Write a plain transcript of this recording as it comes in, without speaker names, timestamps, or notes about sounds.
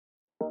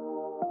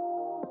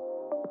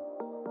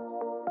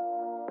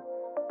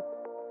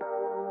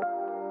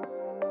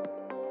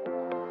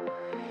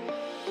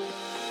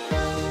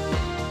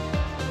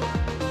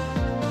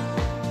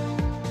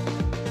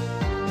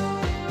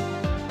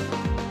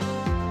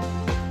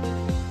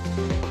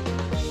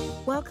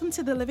Welcome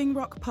to the Living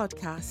Rock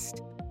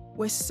podcast.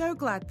 We're so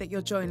glad that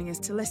you're joining us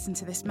to listen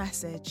to this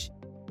message.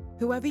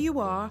 Whoever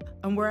you are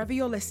and wherever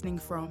you're listening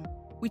from,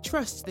 we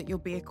trust that you'll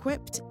be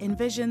equipped,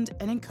 envisioned,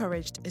 and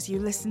encouraged as you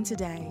listen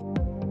today.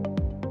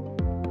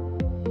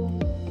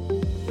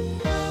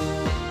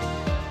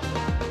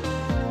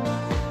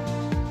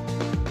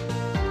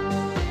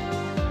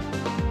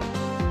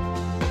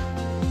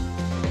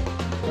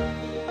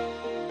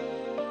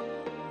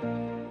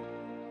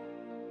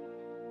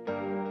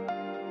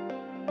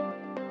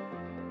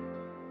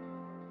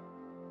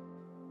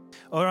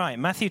 All right,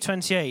 Matthew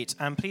 28,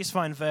 and please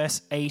find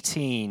verse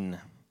 18.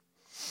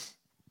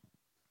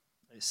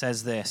 It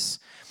says this: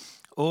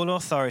 "All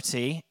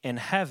authority in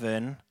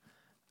heaven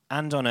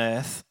and on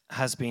earth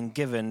has been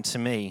given to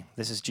me."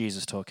 This is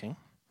Jesus talking.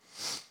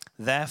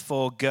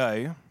 "Therefore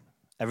go,"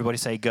 everybody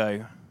say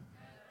go,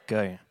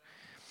 go.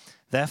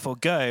 "Therefore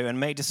go and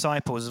make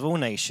disciples of all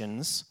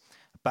nations,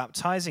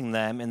 baptizing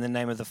them in the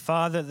name of the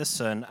Father, the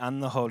Son,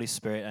 and the Holy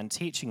Spirit, and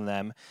teaching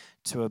them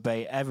to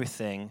obey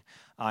everything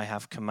I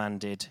have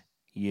commanded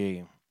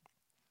you."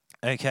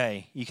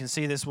 Okay, you can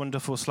see this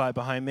wonderful slide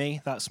behind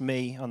me. That's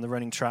me on the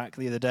running track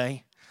the other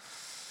day.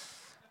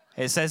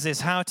 It says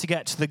this: how to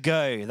get to the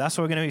go. That's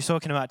what we're going to be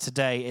talking about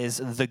today, is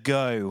the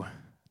go.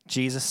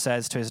 Jesus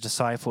says to his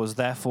disciples,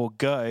 "Therefore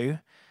go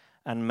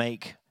and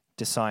make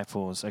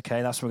disciples."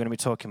 Okay, that's what we're going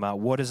to be talking about.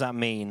 What does that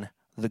mean,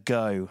 the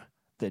go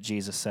that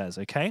Jesus says?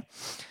 Okay,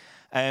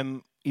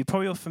 you're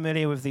probably all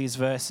familiar with these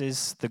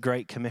verses, the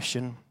Great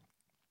Commission.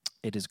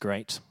 It is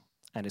great,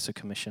 and it's a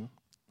commission.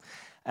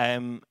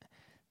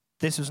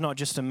 This was not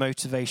just a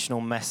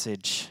motivational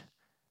message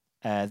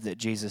that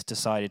Jesus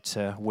decided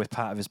to whip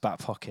out of his back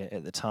pocket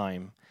at the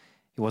time.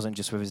 He wasn't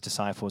just with his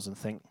disciples and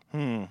think,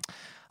 I'm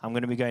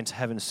going to be going to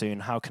heaven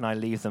soon. How can I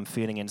leave them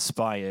feeling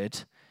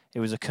inspired? It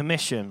was a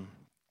commission.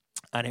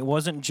 And it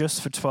wasn't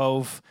just for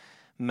 12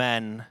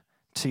 men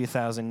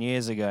 2,000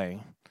 years ago,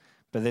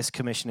 but this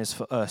commission is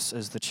for us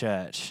as the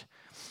church.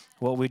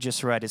 What we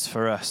just read is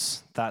for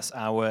us. That's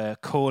our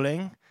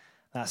calling.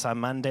 That's our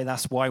mandate.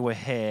 That's why we're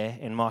here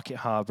in Market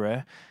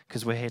Harborough,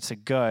 because we're here to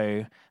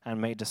go and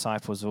make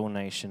disciples of all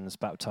nations,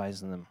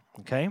 baptizing them.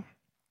 Okay?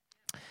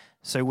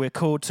 So we're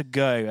called to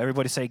go.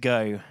 Everybody say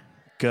go.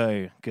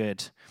 Go.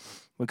 Good.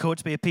 We're called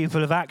to be a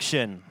people of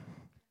action.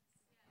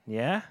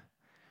 Yeah?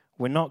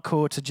 We're not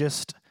called to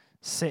just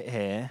sit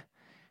here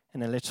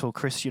in a little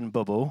Christian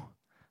bubble,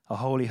 a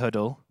holy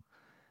huddle,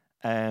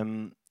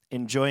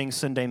 enjoying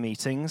Sunday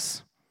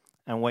meetings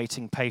and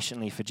waiting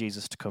patiently for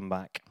Jesus to come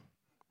back.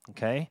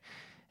 Okay?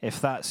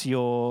 If that's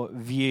your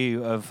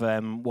view of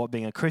what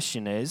being a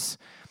Christian is,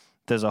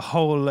 there's a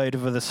whole load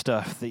of other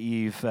stuff that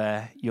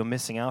you're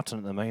missing out on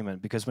at the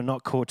moment, because we're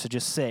not called to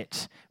just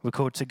sit. We're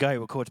called to go.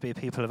 We're called to be a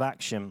people of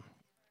action.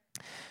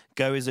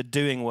 Go is a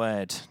doing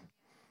word.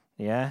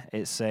 Yeah?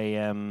 It's a,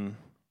 I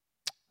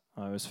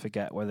always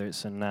forget whether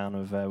it's a noun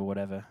or verb or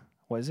whatever.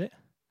 What is it?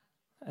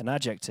 An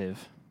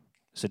adjective.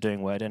 It's a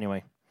doing word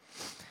anyway.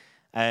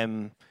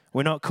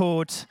 We're not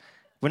called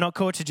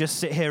to just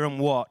sit here and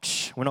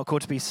watch. We're not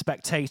called to be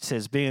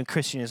spectators. Being a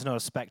Christian is not a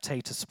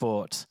spectator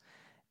sport.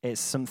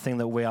 It's something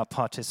that we are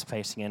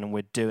participating in and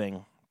we're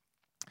doing.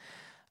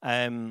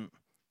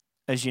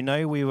 As you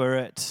know, we were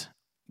at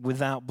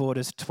Without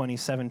Borders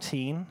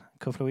 2017 a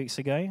couple of weeks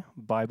ago,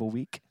 Bible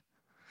Week.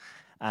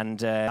 And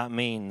that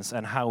means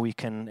and how we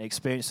can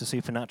experience the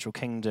supernatural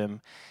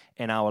kingdom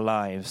in our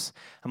lives.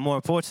 And more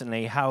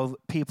importantly, how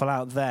people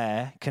out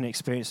there can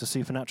experience the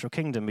supernatural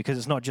kingdom, because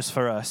it's not just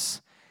for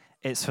us.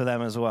 It's for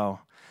them as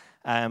well.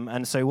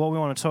 And so what we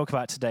want to talk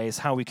about today is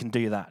how we can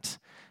do that.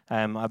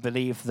 I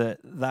believe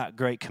that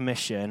Great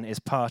Commission is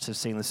part of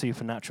seeing the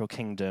supernatural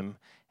kingdom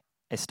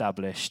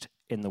established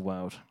in the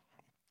world.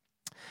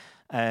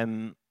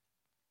 So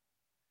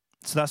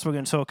that's what we're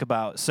going to talk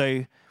about.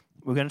 So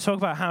we're going to talk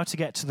about how to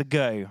get to the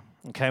go.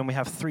 Okay, and we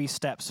have 3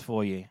 steps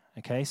for you.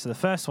 Okay, so the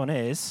first one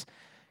is,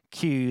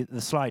 cue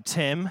the slide,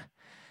 Tim,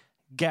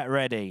 get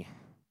ready.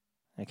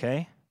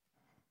 Okay,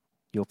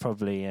 you'll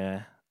probably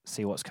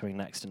see what's coming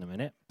next in a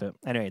minute. But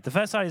anyway, the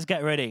first slide is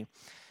get ready.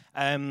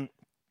 If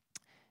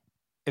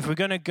we're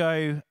going to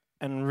go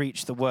and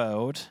reach the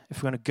world, if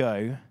we're going to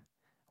go,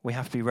 we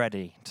have to be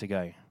ready to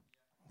go.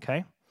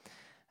 Okay?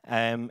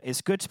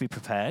 It's good to be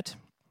prepared,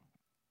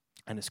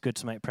 and it's good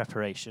to make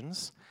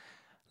preparations.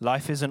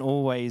 Life isn't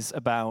always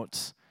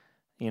about,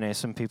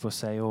 some people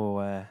say,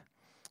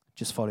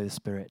 just follow the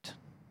Spirit.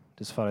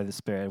 Just follow the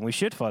Spirit. And we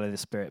should follow the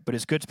Spirit, but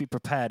it's good to be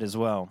prepared as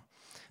well.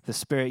 The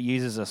Spirit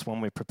uses us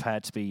when we're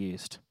prepared to be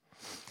used.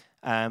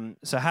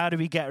 So how do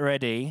we get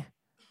ready?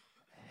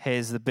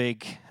 Here's the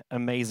big,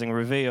 amazing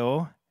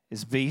reveal,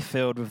 is be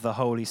filled with the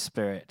Holy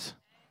Spirit.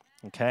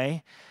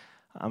 Okay?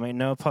 I mean,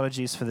 no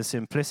apologies for the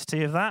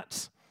simplicity of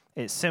that.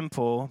 It's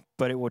simple,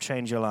 but it will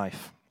change your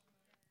life.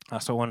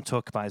 That's what I want to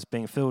talk about, is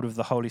being filled with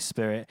the Holy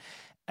Spirit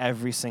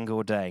every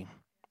single day.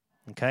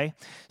 Okay?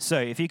 So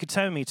if you could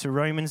turn me to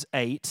Romans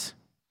 8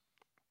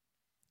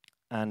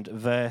 and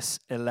verse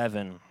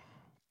 11.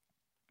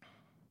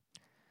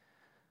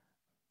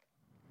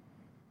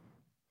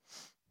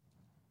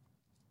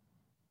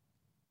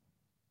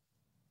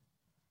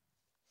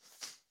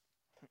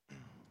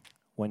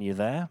 When you're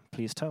there,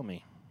 please tell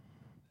me.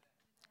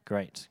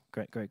 Great.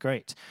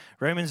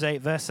 Romans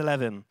 8, verse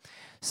 11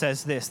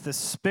 says this: the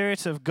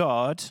Spirit of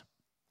God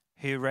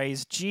who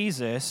raised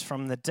Jesus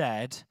from the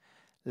dead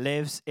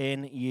lives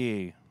in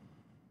you.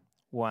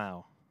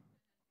 Wow.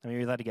 Let me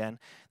read that again.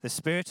 The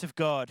Spirit of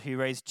God who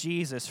raised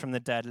Jesus from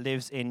the dead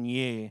lives in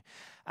you.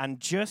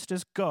 And just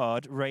as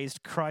God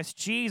raised Christ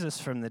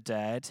Jesus from the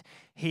dead,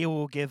 he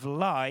will give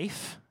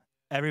life,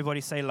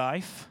 everybody say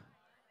life,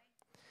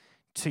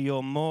 to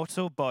your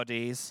mortal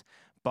bodies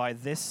by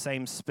this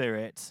same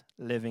Spirit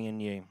living in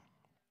you.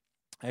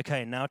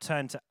 Okay, now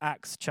turn to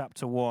Acts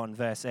chapter 1,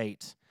 verse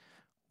 8.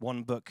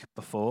 One book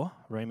before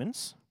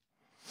Romans.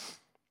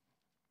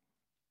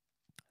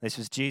 This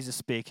was Jesus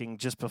speaking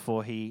just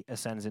before he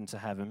ascends into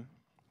heaven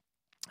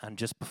and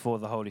just before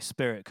the Holy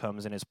Spirit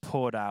comes and is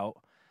poured out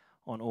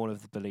on all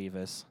of the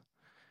believers,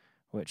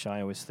 which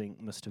I always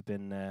think must have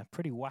been a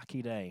pretty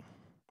wacky day,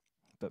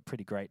 but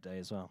pretty great day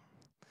as well.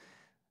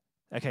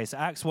 Okay, so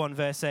Acts 1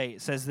 verse 8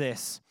 says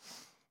this: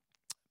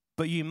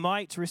 but you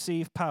might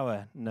receive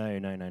power.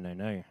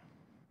 No.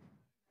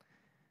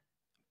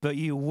 But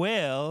you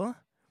will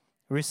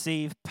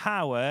receive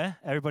power.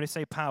 Everybody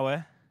say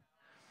power.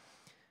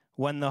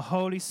 When the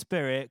Holy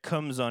Spirit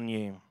comes on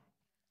you,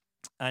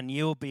 and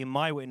you'll be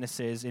my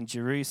witnesses in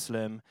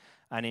Jerusalem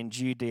and in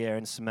Judea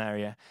and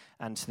Samaria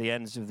and to the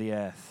ends of the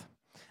earth.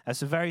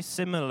 That's a very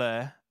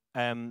similar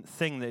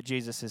thing that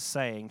Jesus is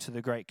saying to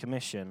the Great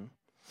Commission.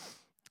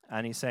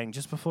 And he's saying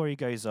just before he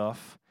goes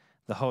off,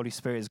 the Holy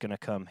Spirit is going to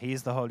come.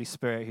 He's the Holy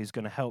Spirit who's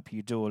going to help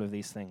you do all of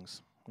these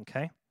things.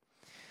 Okay?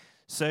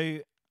 So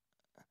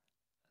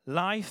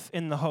life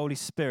in the Holy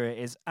Spirit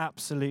is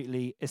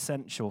absolutely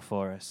essential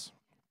for us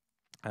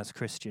as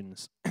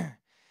Christians.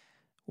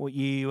 What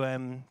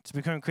to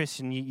become a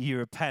Christian, you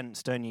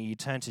repent, don't you? You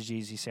turn to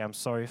Jesus, you say, I'm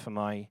sorry for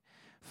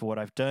what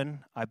I've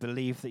done. I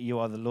believe that you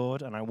are the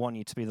Lord, and I want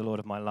you to be the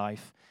Lord of my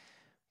life.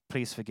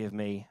 Please forgive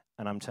me,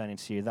 and I'm turning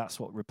to you. That's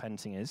what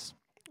repenting is,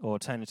 or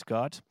turning to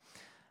God.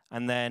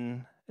 And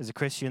then, as a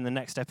Christian, the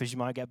next step is you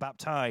might get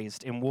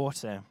baptized in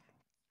water,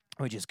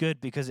 which is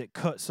good because it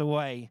cuts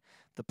away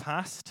the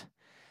past,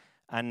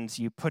 and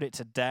you put it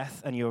to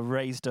death, and you're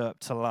raised up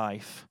to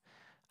life.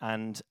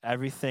 And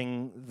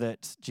everything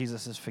that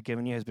Jesus has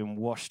forgiven you has been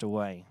washed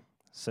away.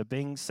 So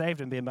being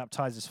saved and being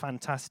baptized is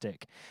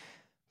fantastic.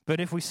 But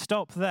if we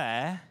stop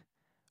there,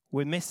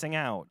 we're missing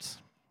out.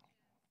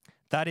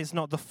 That is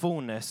not the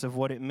fullness of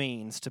what it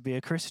means to be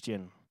a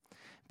Christian.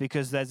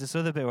 Because there's this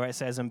other bit where it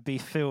says, and be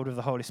filled with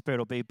the Holy Spirit,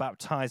 or be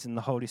baptized in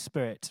the Holy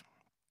Spirit.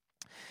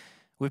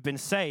 We've been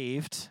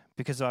saved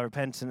because of our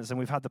repentance, and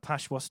we've had the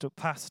past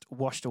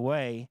washed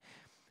away.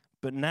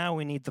 But now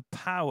we need the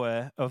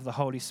power of the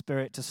Holy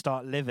Spirit to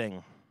start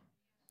living.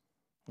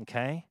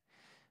 Okay?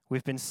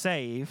 We've been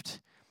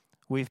saved.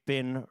 We've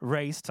been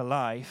raised to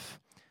life.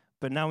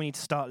 But now we need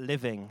to start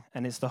living.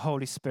 And it's the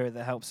Holy Spirit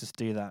that helps us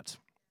do that.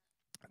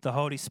 The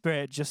Holy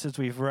Spirit, just as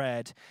we've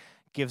read,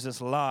 gives us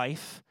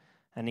life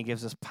and he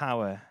gives us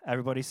power.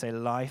 Everybody say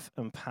life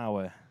and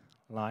power.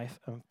 Life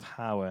and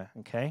power.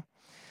 Okay?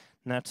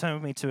 Now turn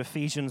with me to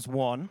Ephesians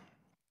 1.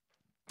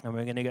 And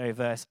we're going to go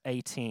verse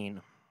 18.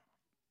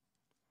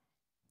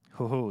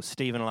 Ooh,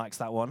 Stephen likes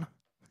that one.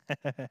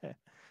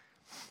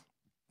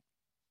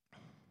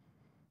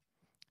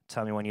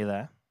 Tell me when you're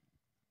there.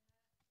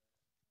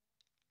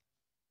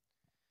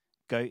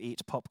 Go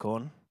eat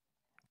popcorn.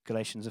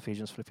 Galatians,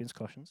 Ephesians, Philippians,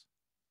 Colossians.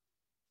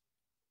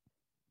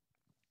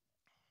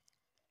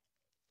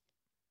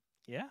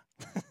 Yeah?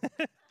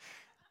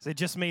 Is it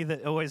just me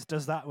that always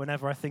does that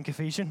whenever I think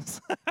Ephesians?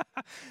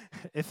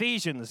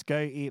 Ephesians, go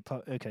eat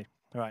okay,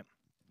 all right.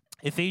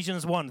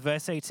 Ephesians 1,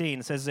 verse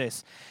 18 says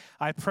this: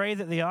 I pray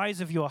that the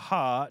eyes of your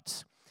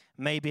heart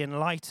may be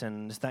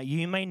enlightened, that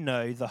you may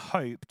know the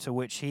hope to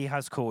which he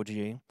has called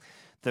you,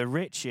 the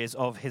riches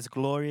of his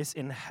glorious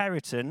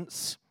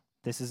inheritance.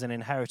 This is an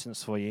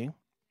inheritance for you.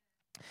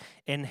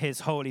 In his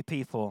holy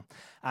people,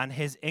 and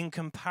his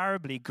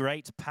incomparably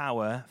great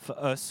power for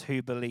us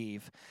who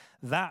believe.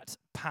 That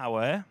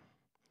power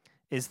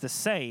is the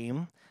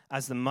same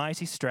as the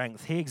mighty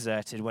strength he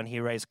exerted when he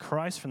raised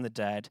Christ from the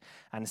dead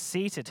and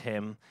seated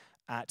him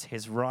at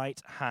his right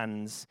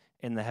hands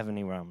in the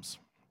heavenly realms.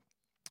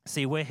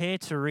 See, we're here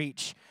to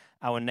reach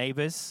our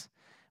neighbors.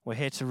 We're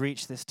here to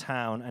reach this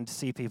town and to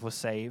see people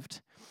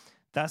saved.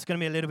 That's going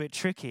to be a little bit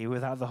tricky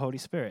without the Holy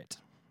Spirit.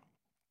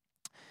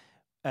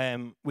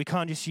 We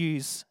can't just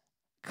use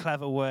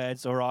clever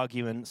words or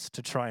arguments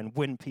to try and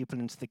win people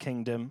into the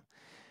kingdom.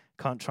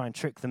 Can't try and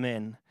trick them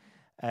in.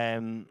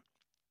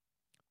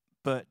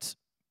 But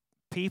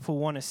people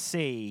want to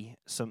see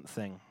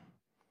something.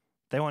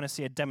 They want to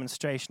see a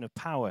demonstration of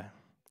power.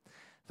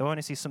 They want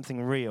to see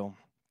something real.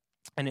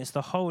 And it's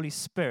the Holy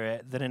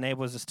Spirit that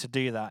enables us to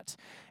do that.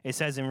 It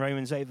says in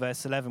Romans 8,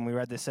 verse 11, we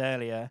read this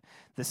earlier,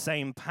 the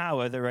same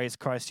power that raised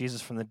Christ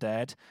Jesus from the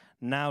dead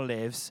now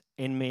lives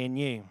in me and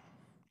you.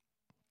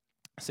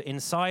 So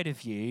inside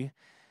of you,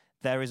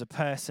 there is a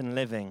person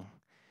living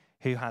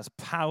who has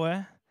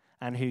power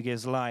and who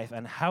gives life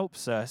and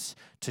helps us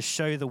to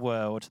show the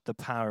world the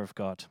power of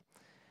God.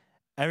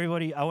 I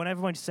want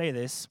everyone to say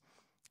this.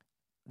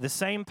 The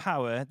same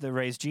power that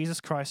raised Jesus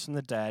Christ from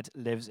the dead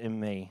lives in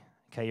me.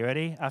 Okay, you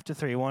ready? After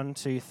 3, 1,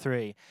 2,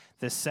 3.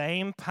 The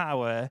same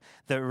power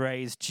that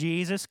raised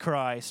Jesus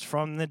Christ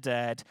from the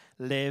dead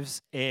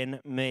lives in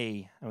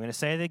me. I'm going to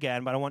say it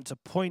again, but I want to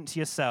point to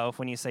yourself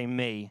when you say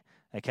me.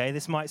 Okay,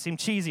 this might seem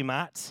cheesy,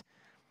 Matt,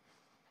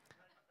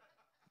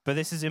 but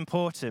this is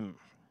important.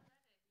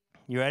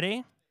 You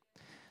ready?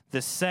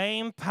 The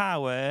same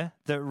power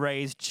that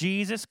raised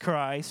Jesus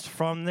Christ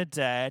from the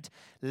dead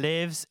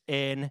lives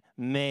in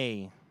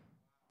me.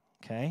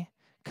 Okay?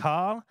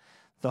 Carl,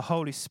 the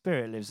Holy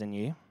Spirit lives in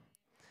you,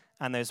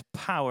 and there's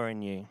power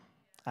in you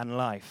and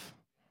life.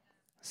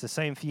 It's the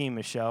same for you,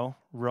 Michelle,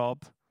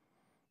 Rob,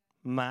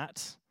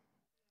 Matt,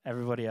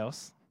 everybody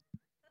else.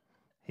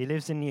 He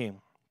lives in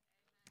you.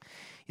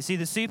 You see,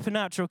 the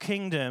supernatural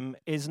kingdom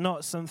is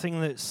not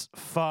something that's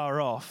far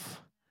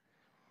off.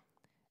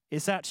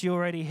 It's actually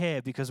already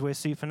here because we're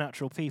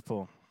supernatural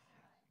people.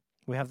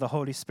 We have the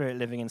Holy Spirit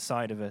living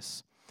inside of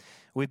us.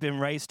 We've been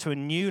raised to a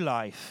new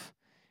life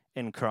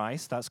in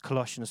Christ. That's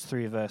Colossians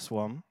 3, verse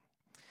 1.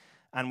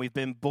 And we've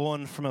been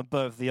born from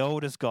above. The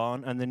old is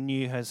gone and the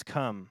new has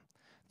come.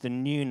 The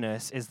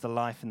newness is the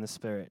life in the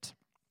Spirit.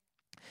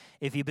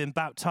 If you've been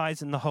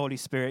baptized in the Holy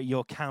Spirit,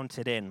 you're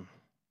counted in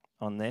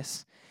on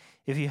this.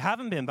 If you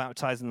haven't been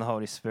baptized in the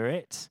Holy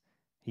Spirit,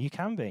 you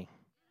can be.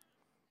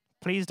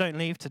 Please don't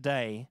leave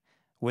today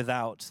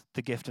without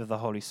the gift of the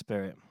Holy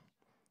Spirit.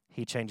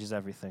 He changes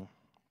everything.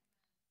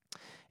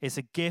 It's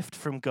a gift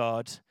from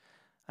God,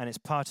 and it's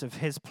part of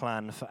his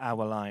plan for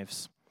our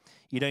lives.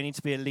 You don't need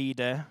to be a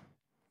leader.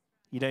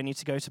 You don't need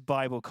to go to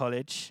Bible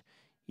college.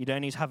 You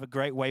don't need to have a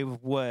great way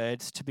with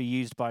words to be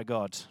used by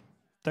God.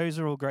 Those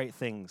are all great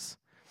things.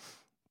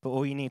 But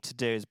all you need to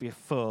do is be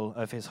full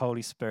of his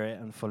Holy Spirit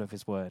and full of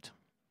his word.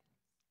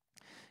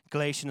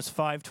 Galatians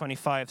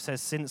 5:25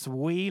 says, since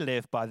we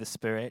live by the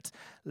Spirit,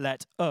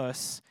 let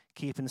us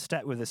keep in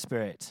step with the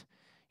Spirit.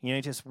 You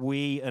notice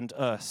we and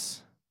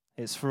us.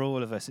 It's for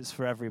all of us. It's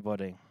for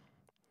everybody.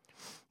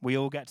 We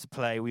all get to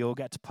play. We all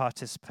get to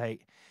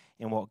participate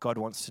in what God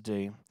wants to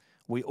do.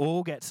 We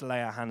all get to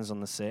lay our hands on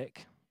the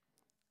sick.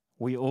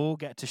 We all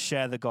get to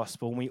share the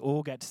gospel, and we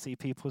all get to see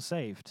people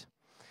saved.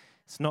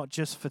 It's not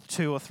just for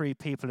 2 or 3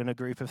 people in a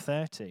group of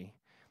 30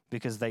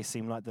 because they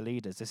seem like the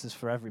leaders. This is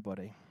for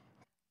everybody.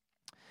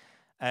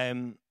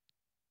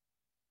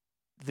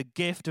 The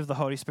gift of the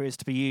Holy Spirit is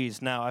to be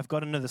used. Now, I've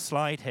got another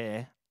slide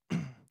here.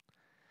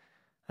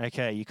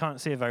 Okay, you can't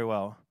see it very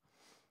well.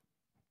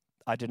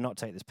 I did not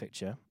take this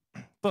picture.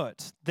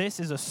 But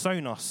this is a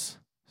Sonos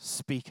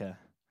speaker.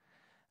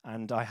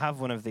 And I have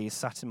one of these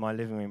sat in my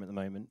living room at the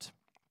moment.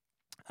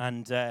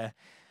 And I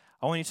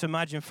want you to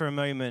imagine for a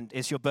moment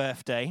it's your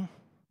birthday.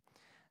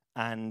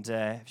 And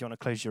if you want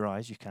to close your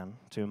eyes, you can,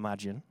 to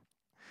imagine.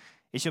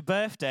 It's your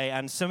birthday,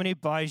 and somebody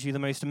buys you the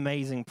most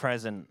amazing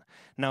present.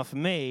 Now, for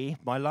me,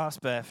 my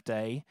last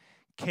birthday,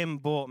 Kim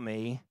bought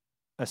me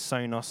a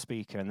Sonos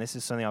speaker, and this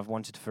is something I've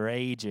wanted for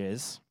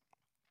ages.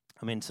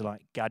 I'm into,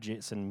 like,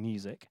 gadgets and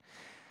music.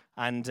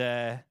 And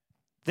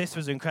this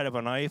was incredible,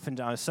 and I opened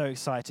it, I was so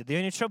excited. The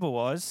only trouble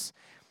was,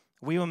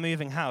 we were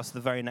moving house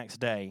the very next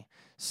day,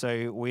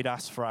 so we'd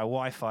asked for our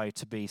Wi-Fi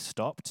to be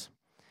stopped.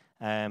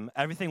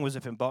 Everything was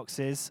up in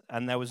boxes,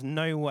 and there was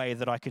no way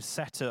that I could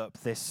set up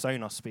this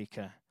Sonos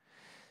speaker.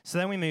 So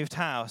then we moved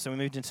house, and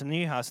we moved into a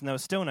new house, and there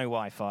was still no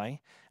Wi-Fi,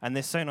 and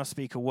this Sonos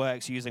speaker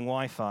works using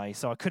Wi-Fi,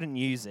 so I couldn't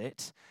use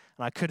it,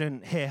 and I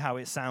couldn't hear how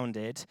it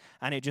sounded,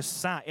 and it just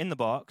sat in the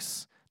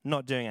box,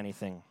 not doing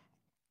anything.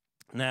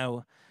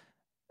 Now,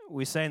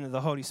 we're saying that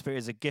the Holy Spirit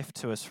is a gift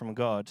to us from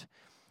God.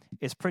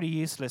 It's pretty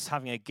useless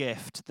having a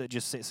gift that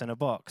just sits in a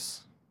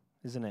box,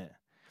 isn't it?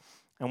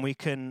 And we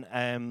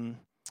can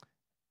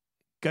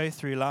go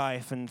through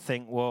life and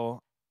think,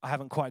 well, I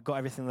haven't quite got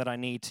everything that I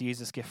need to use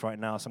this gift right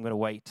now, so I'm going to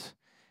wait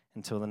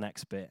until the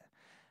next bit.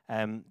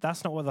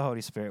 That's not what the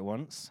Holy Spirit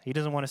wants. He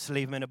doesn't want us to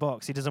leave him in a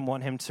box. He doesn't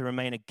want him to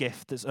remain a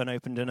gift that's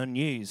unopened and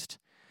unused.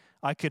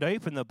 I could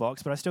open the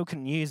box, but I still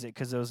couldn't use it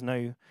because there was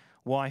no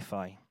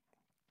Wi-Fi.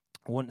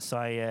 Once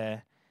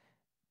I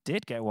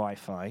did get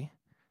Wi-Fi,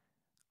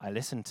 I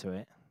listened to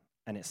it,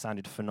 and it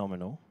sounded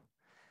phenomenal.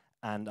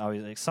 And I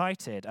was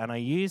excited, and I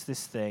use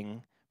this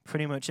thing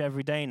pretty much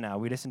every day now.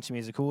 We listen to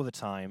music all the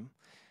time.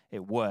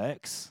 It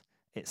works.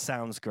 It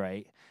sounds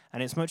great.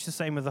 And it's much the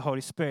same with the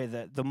Holy Spirit,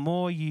 that the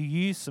more you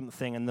use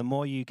something and the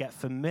more you get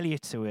familiar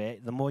to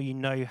it, the more you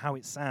know how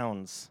it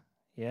sounds.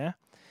 Yeah?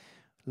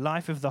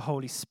 Life of the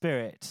Holy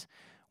Spirit.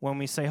 When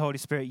we say, Holy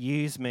Spirit,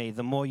 use me,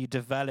 the more you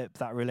develop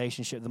that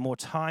relationship, the more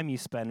time you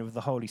spend with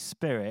the Holy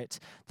Spirit,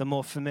 the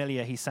more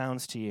familiar he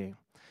sounds to you.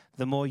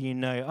 The more you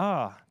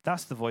know,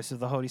 that's the voice of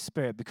the Holy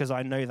Spirit, because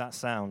I know that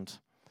sound.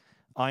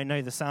 I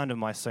know the sound of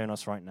my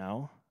Sonos right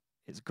now.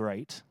 It's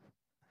great.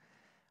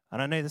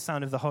 And I know the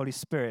sound of the Holy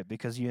Spirit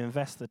because you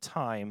invest the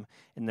time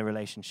in the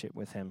relationship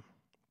with him.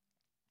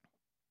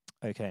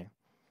 Okay,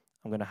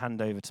 I'm going to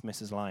hand over to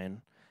Mrs.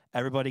 Lyon.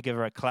 Everybody give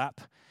her a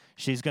clap.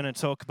 She's going to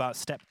talk about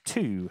step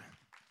 2.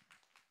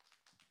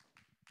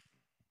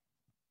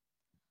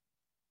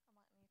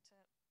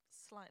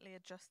 I might need to slightly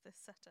adjust this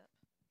setup.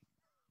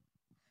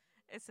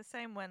 It's the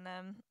same when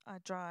I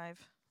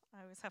drive.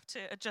 I always have to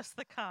adjust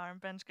the car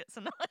and Benj gets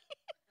annoyed.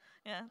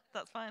 Yeah,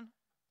 that's fine.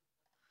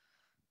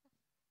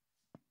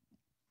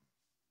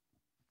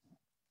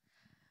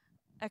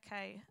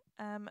 Okay.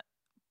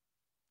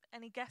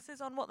 Any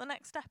guesses on what the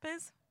next step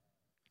is?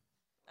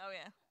 Oh,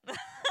 yeah.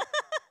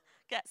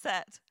 Get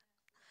set.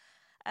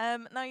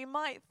 Now, you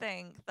might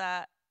think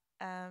that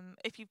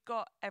if you've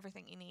got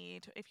everything you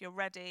need, if you're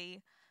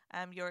ready,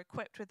 you're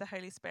equipped with the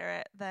Holy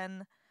Spirit,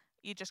 then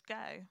you just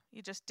go.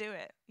 You just do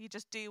it. You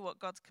just do what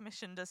God's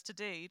commissioned us to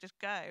do. You just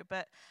go.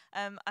 But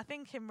I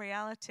think in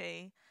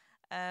reality,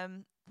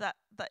 that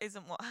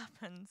isn't what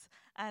happens.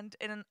 And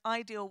in an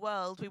ideal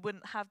world, we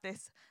wouldn't have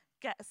this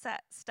get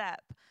set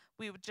step.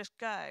 We would just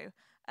go.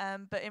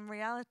 But in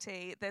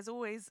reality, there's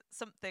always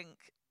something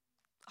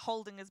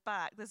holding us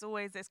back. There's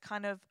always this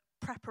kind of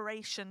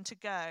preparation to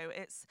go.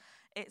 It's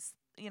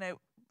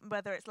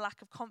whether it's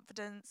lack of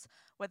confidence,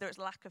 whether it's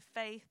lack of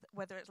faith,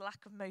 whether it's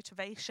lack of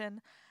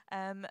motivation,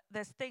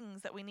 there's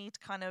things that we need to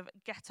kind of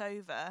get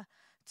over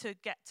to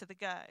get to the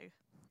go.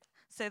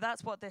 So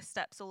that's what this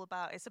step's all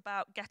about. It's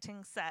about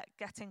getting set,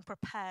 getting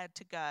prepared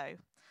to go.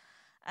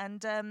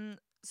 And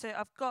so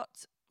I've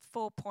got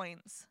 4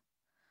 points.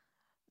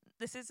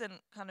 This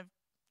isn't kind of,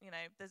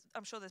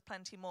 I'm sure there's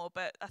plenty more,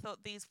 but I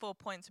thought these 4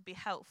 points would be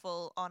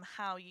helpful on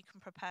how you can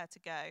prepare to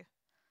go.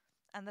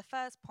 And the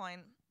first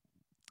point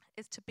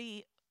is to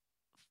be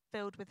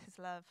filled with his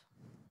love.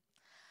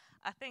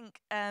 I think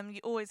you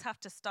always have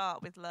to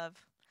start with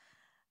love.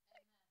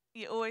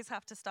 You always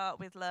have to start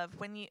with love.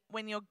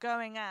 When you're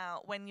going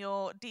out, when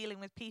you're dealing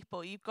with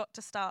people, you've got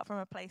to start from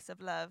a place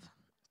of love.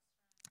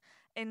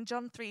 In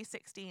John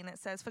 3:16 it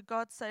says, "For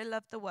God so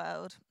loved the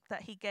world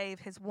that he gave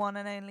his one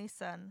and only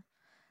Son,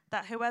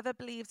 that whoever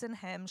believes in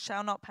him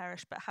shall not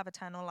perish but have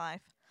eternal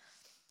life."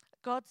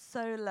 God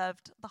so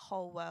loved the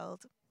whole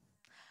world.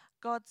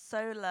 God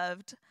so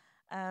loved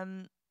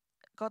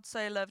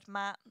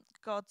Matt.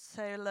 God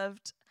so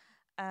loved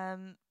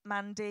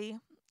Mandy.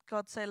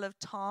 God so loved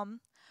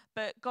Tom.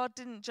 But God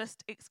didn't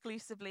just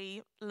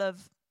exclusively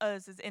love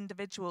us as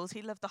individuals.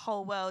 He loved the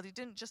whole world. He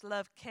didn't just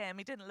love Kim.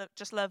 He didn't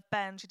just love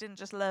Benj. He didn't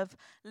just love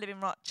Living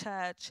Rock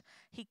Church.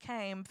 He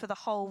came for the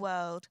whole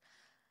world.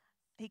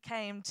 He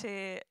came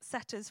to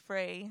set us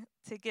free,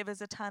 to give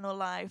us eternal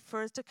life,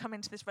 for us to come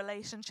into this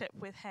relationship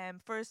with him,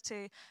 for us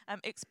to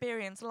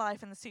experience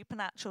life in the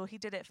supernatural. He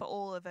did it for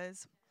all of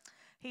us.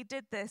 He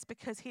did this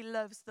because he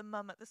loves the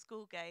mum at the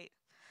school gate.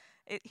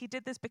 He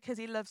did this because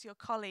he loves your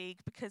colleague,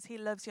 because he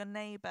loves your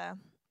neighbour.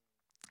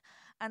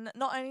 And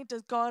not only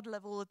does God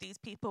love all of these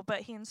people,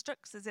 but he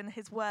instructs us in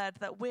his word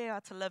that we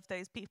are to love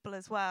those people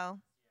as well.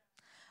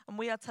 And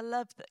we are to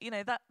love,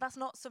 that's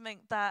not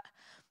something that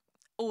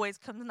always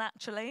comes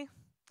naturally,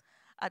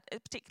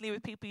 particularly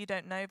with people you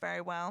don't know very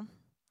well.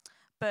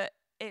 But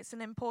it's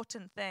an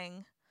important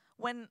thing.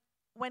 When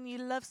you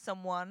love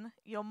someone,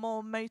 you're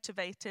more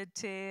motivated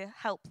to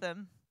help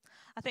them.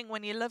 I think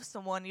when you love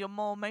someone, you're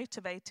more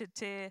motivated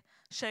to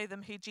show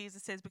them who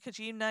Jesus is, because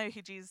you know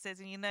who Jesus is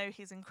and you know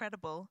he's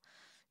incredible.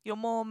 You're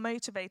more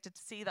motivated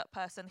to see that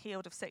person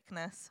healed of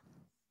sickness.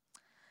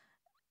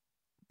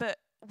 But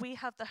we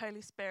have the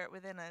Holy Spirit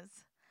within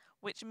us,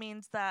 which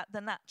means that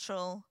the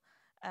natural,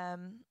 our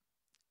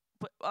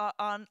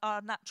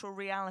natural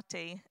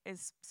reality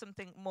is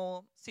something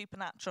more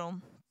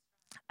supernatural.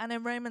 And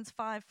in Romans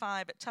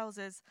 5:5, it tells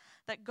us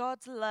that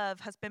God's love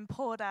has been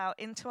poured out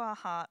into our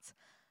hearts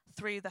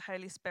through the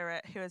Holy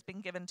Spirit who has been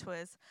given to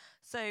us.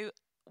 So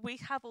we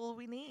have all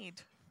we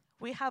need.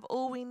 We have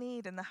all we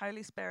need in the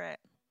Holy Spirit.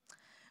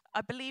 I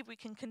believe we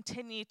can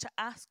continue to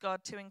ask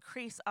God to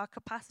increase our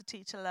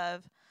capacity to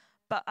love,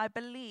 but I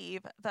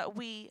believe that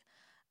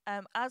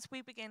as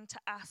we begin to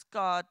ask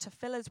God to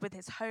fill us with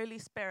his Holy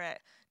Spirit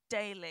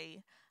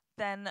daily,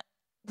 then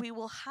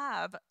we'll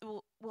have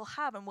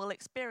and we'll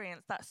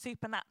experience that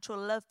supernatural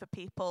love for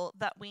people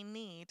that we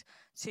need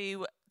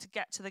to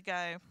get to the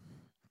go.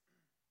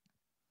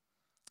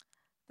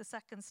 The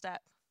second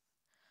step,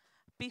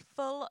 be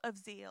full of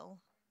zeal.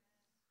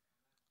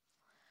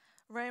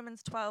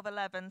 Romans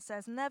 12:11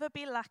 says, "Never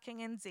be lacking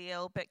in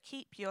zeal, but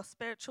keep your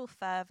spiritual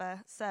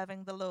fervor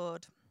serving the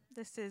Lord."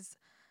 This is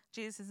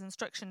Jesus'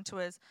 instruction to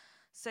us.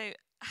 So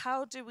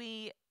how do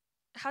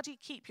you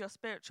keep your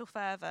spiritual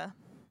fervor?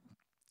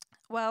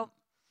 Well,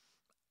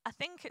 I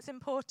think it's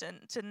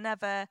important to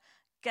never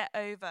get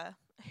over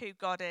who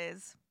God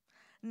is.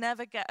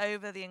 Never get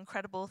over the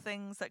incredible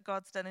things that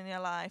God's done in your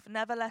life.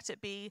 Never let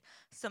it be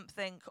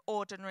something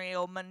ordinary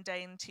or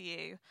mundane to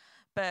you,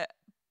 but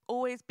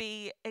always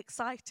be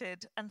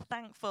excited and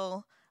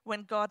thankful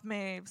when God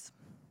moves.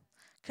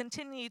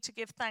 Continue to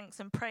give thanks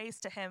and praise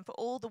to him for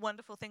all the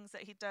wonderful things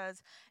that he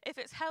does. If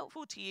it's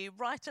helpful to you,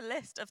 write a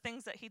list of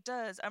things that he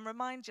does and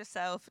remind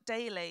yourself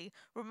daily,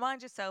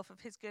 remind yourself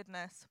of his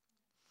goodness.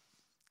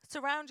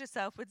 Surround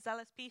yourself with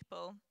zealous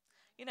people.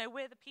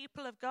 We're the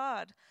people of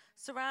God.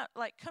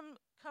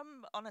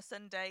 Come on a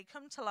Sunday,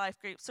 come to life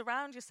group,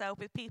 surround yourself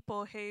with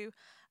people who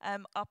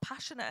are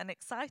passionate and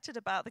excited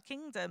about the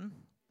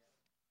kingdom.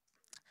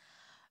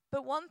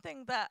 But one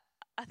thing that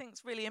I think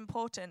is really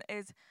important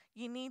is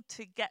you need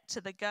to get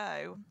to the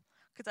go.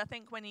 Because I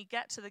think when you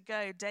get to the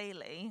go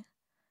daily,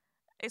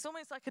 it's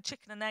almost like a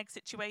chicken and egg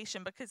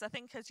situation, because I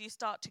think as you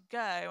start to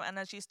go and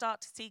as you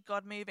start to see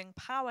God moving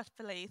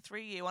powerfully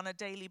through you on a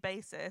daily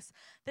basis,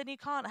 then you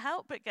can't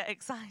help but get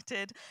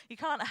excited. You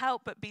can't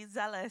help but be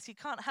zealous. You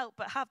can't help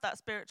but have that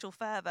spiritual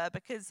fervor,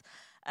 because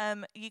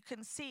you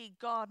can see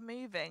God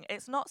moving.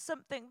 It's not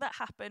something that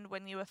happened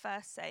when you were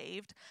first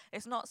saved.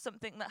 It's not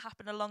something that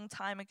happened a long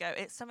time ago.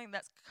 It's something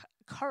that's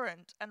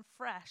current and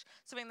fresh,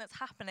 something that's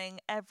happening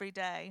every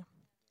day.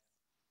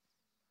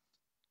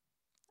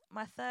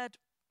 My third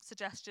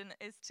suggestion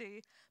is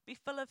to be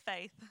full of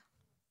faith.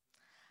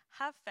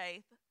 Have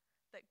faith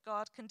that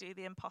God can do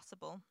the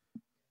impossible.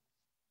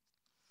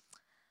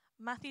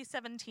 Matthew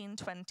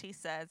 17:20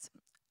 says,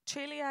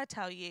 "Truly I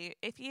tell you,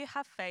 if you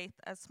have faith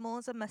as small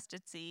as a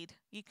mustard seed,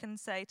 you can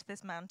say to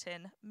this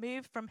mountain,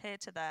 'Move from here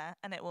to there,'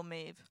 and it will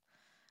move.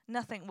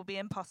 Nothing will be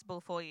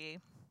impossible for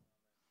you."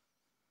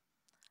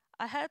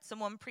 I heard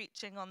someone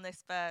preaching on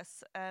this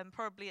verse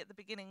probably at the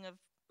beginning of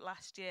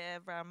last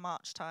year, around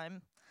March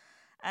time.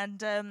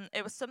 And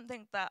it was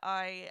something that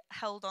I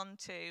held on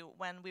to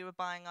when we were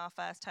buying our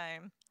first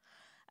home.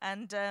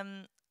 And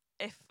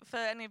if for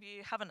any of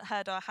you haven't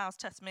heard our house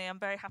testimony, I'm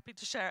very happy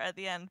to share it at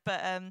the end.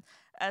 But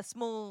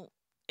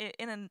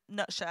in a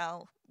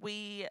nutshell,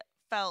 we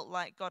felt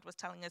like God was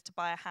telling us to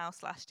buy a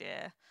house last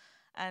year.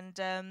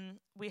 And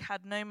we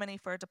had no money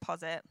for a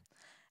deposit.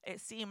 It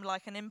seemed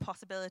like an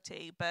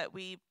impossibility, but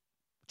we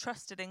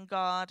trusted in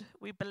God.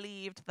 We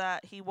believed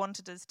that He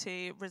wanted us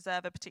to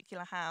reserve a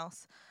particular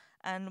house.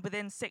 And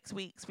within 6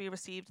 weeks, we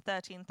received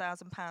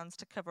 £13,000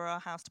 to cover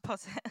our house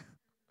deposit.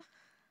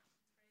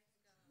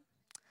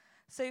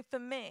 So for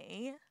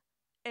me,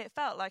 it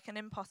felt like an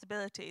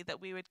impossibility that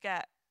we would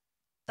get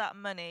that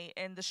money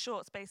in the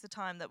short space of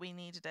time that we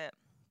needed it.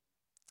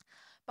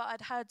 But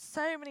I'd heard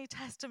so many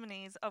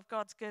testimonies of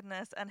God's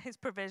goodness and His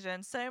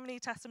provision, so many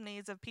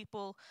testimonies of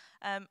people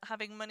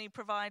having money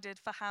provided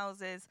for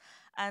houses.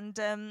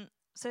 And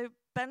so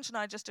Benj and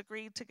I just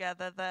agreed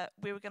together that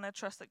we were going to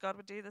trust that God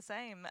would do the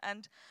same.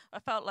 And I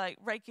felt like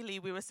regularly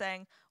we were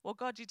saying, well,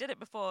 God, you did it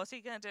before, so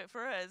you're going to do it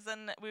for us.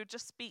 And we would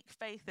just speak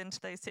faith into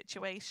those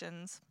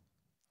situations.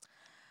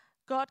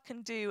 God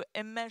can do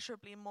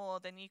immeasurably more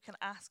than you can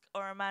ask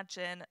or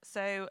imagine.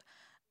 So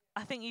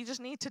I think you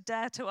just need to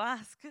dare to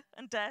ask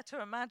and dare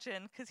to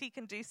imagine, because He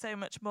can do so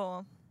much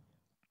more.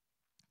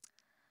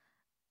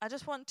 I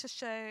just want to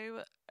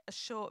show a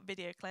short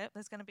video clip.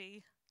 There's going to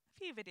be a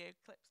few video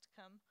clips to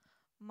come.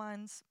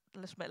 Mine's a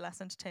little bit less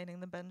entertaining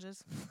than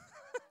Benj's.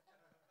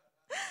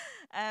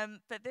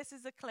 But this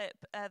is a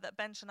clip that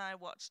Benj and I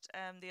watched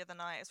the other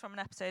night. It's from an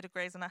episode of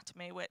Grey's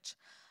Anatomy, which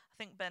I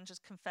think Benj has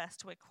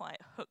confessed we're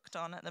quite hooked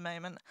on at the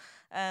moment.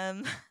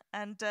 And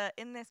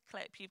in this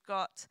clip, you've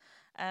got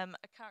a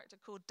character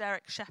called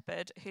Derek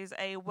Shepherd, who's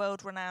a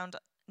world-renowned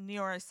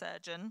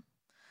neurosurgeon.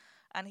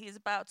 And he's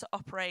about to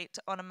operate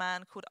on a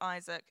man called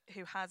Isaac,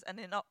 who has an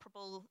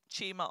inoperable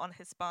tumour on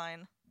his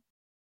spine.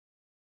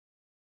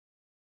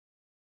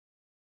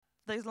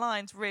 Those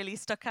lines really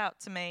stuck out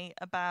to me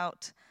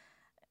about,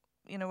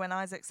 when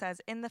Isaac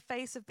says, "In the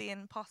face of the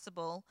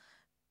impossible,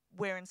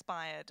 we're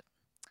inspired.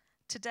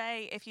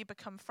 Today, if you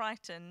become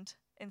frightened,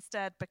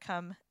 instead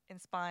become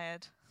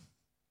inspired."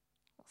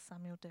 What's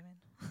Samuel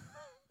doing?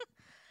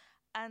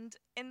 And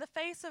in the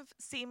face of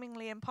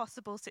seemingly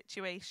impossible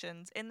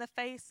situations, in the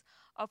face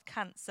of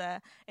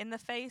cancer, in the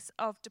face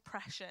of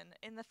depression,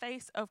 in the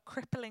face of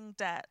crippling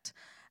debt,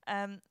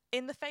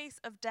 in the face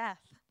of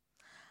death,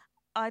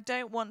 I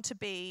don't want to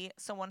be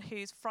someone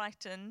who's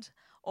frightened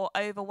or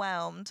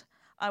overwhelmed.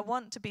 I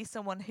want to be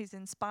someone who's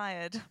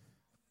inspired.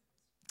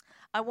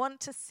 I want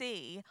to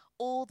see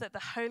all that the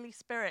Holy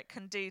Spirit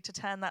can do to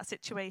turn that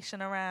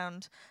situation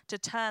around, to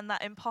turn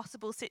that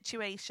impossible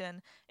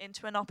situation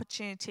into an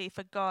opportunity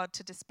for God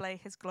to display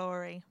His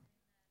glory.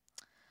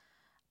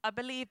 I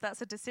believe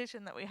that's a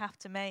decision that we have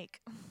to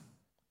make.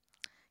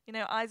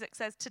 Isaac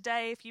says,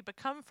 today, if you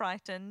become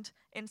frightened,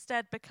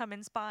 instead become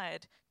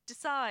inspired.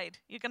 Decide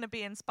you're going to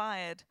be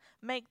inspired.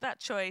 Make that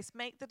choice.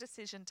 Make the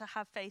decision to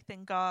have faith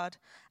in God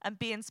and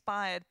be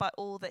inspired by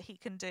all that He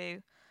can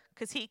do.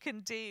 Because He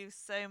can do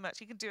so much.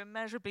 He can do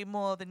immeasurably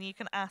more than you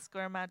can ask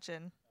or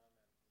imagine.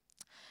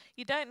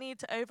 You don't need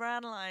to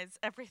overanalyze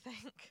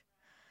everything.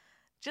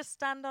 Just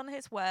stand on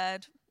His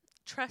word,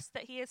 trust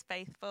that He is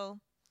faithful,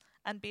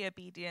 and be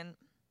obedient.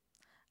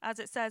 As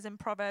it says in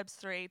Proverbs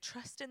 3,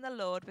 trust in the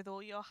Lord with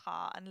all your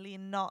heart and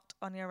lean not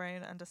on your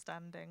own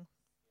understanding.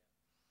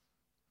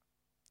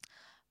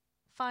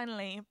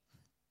 Finally,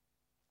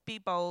 be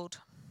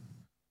bold.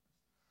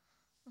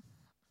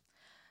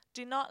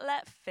 Do not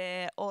let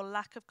fear or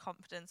lack of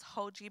confidence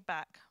hold you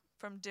back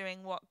from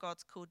doing what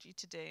God's called you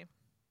to do.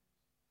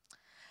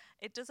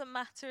 It doesn't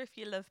matter if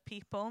you love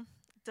people.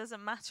 It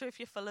doesn't matter if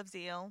you're full of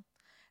zeal.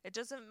 It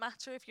doesn't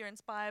matter if you're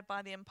inspired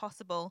by the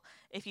impossible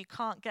if you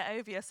can't get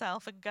over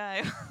yourself and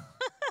go.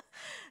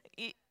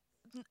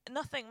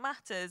 Nothing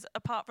matters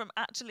apart from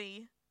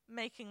actually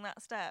making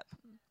that step.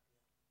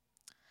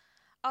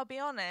 I'll be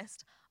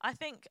honest, I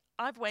think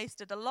I've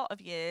wasted a lot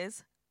of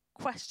years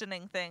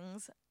questioning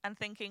things and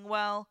thinking,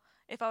 well,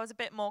 if I was a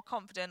bit more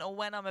confident, or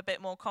when I'm a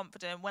bit more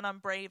confident, when I'm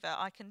braver,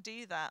 I can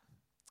do that.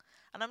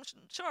 And I'm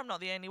sure I'm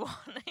not the only one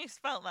who's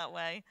felt that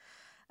way.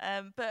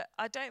 But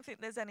I don't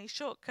think there's any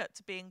shortcut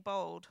to being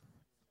bold.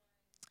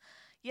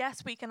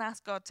 Yes, we can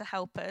ask God to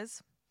help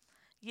us.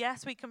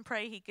 Yes, we can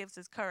pray he gives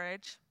us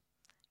courage.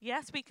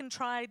 Yes, we can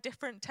try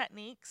different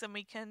techniques, and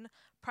we can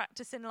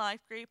practice in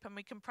life group, and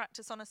we can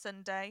practice on a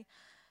Sunday.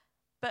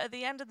 But at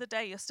the end of the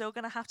day, you're still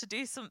going to have to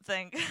do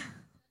something.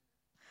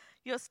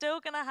 You're still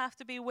going to have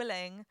to be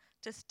willing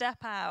to step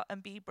out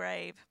and be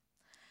brave.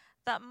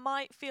 That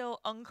might feel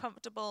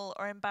uncomfortable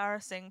or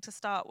embarrassing to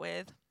start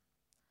with.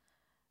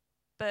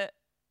 But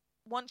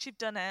once you've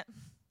done it,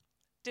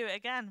 do it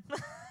again.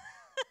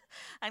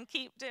 And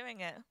keep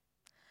doing it.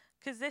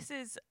 Because this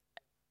is,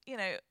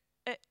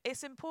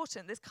 it's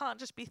important. This can't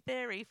just be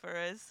theory for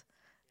us.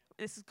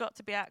 This has got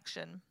to be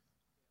action.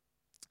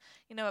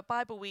 At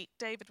Bible Week,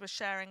 David was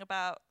sharing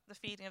about the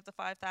feeding of the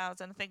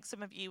 5,000. I think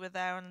some of you were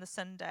there on the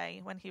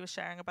Sunday when he was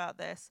sharing about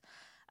this.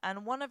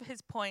 And one of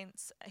his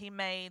points he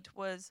made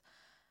was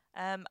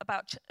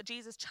about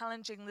Jesus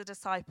challenging the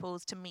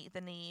disciples to meet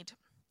the need.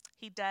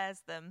 He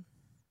dares them.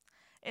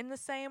 In the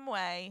same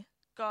way,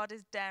 God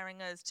is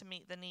daring us to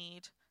meet the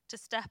need, to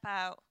step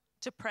out,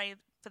 to pray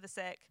for the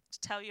sick, to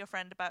tell your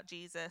friend about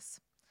Jesus.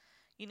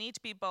 You need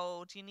to be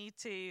bold. You need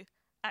to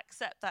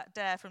accept that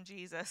dare from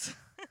Jesus.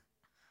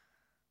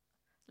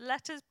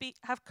 Let us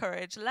have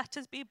courage, let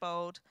us be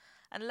bold,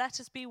 and let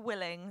us be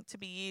willing to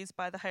be used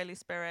by the Holy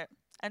Spirit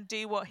and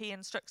do what he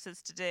instructs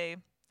us to do.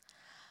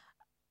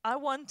 I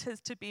want us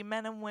to be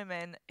men and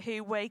women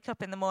who wake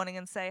up in the morning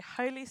and say,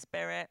 Holy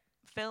Spirit,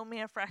 fill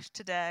me afresh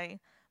today,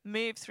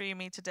 move through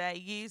me today,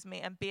 use me,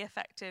 and be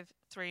effective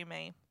through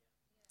me.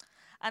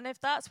 And if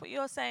that's what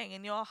you're saying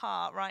in your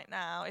heart right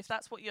now, if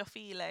that's what you're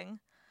feeling,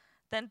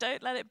 then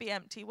don't let it be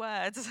empty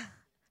words.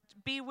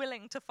 Be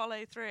willing to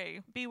follow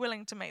through. Be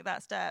willing to make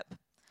that step.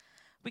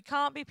 We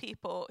can't be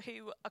people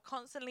who are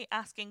constantly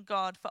asking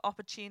God for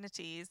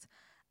opportunities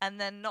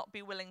and then not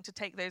be willing to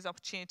take those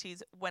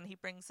opportunities when he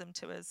brings them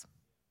to us.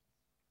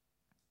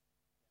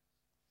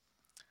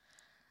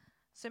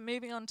 So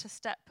moving on to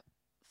step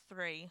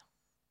 3.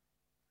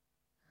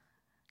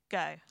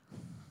 Go.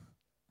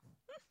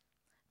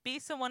 Be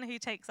someone who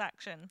takes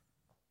action.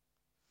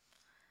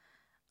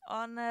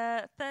 On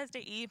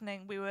Thursday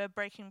evening, we were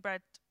breaking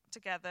bread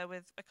together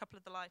with a couple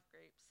of the life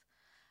groups.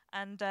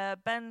 And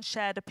Ben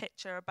shared a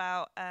picture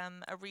about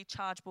a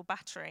rechargeable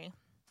battery.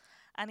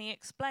 And he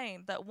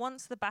explained that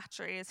once the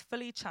battery is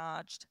fully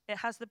charged, it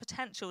has the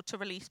potential to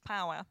release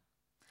power.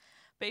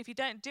 But if you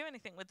don't do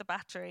anything with the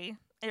battery,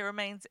 it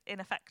remains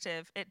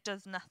ineffective. It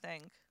does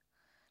nothing.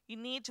 You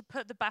need to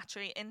put the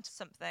battery into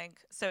something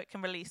so it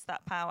can release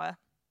that power.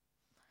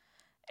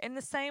 In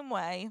the same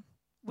way,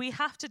 we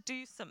have to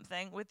do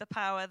something with the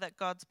power that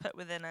God's put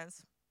within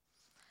us.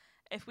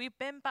 If we've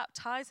been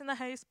baptized in the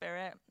Holy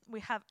Spirit, we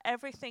have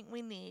everything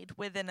we need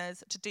within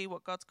us to do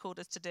what God's called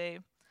us to do.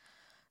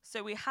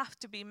 So we have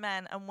to be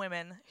men and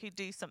women who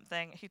do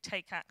something, who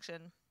take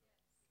action.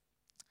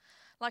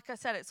 Like I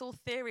said, it's all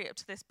theory up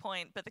to this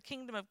point, but the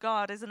kingdom of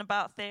God isn't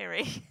about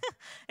theory.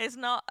 It's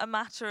not a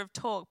matter of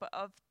talk, but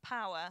of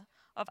power,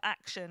 of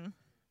action.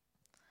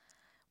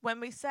 When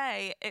we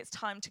say it's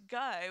time to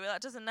go,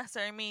 that doesn't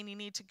necessarily mean you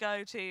need to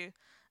go to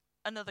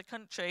another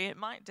country. It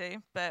might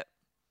do, but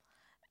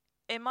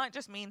it might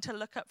just mean to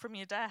look up from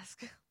your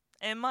desk.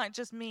 It might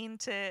just mean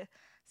to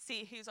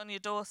see who's on your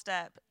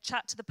doorstep,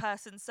 chat to the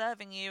person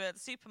serving you at the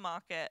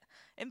supermarket,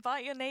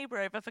 invite your neighbour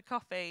over for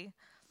coffee.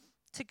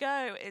 To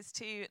go is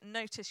to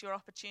notice your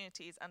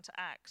opportunities and to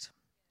act.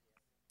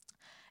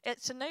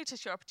 It's to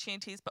notice your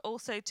opportunities, but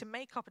also to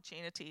make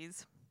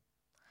opportunities.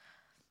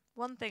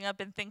 One thing I've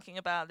been thinking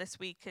about this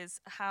week is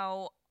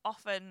how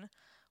often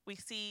we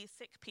see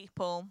sick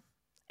people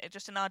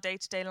just in our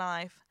day-to-day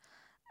life.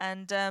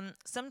 And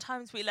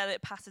sometimes we let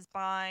it pass us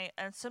by,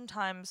 and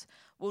sometimes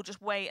we'll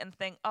just wait and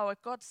think, oh,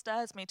 if God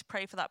stirs me to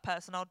pray for that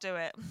person, I'll do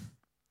it.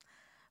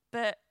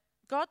 But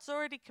God's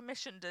already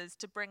commissioned us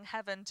to bring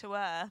heaven to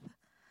earth.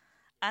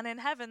 And in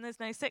heaven, there's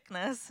no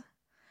sickness.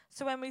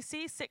 So when we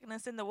see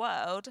sickness in the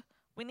world,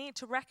 we need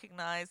to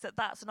recognize that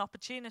that's an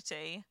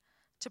opportunity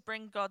to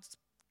bring God's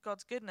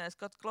goodness,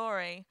 God's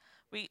glory.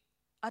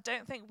 I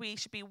don't think we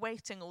should be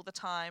waiting all the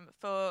time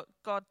for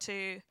God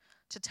to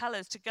tell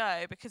us to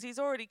go, because he's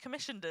already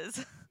commissioned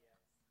us.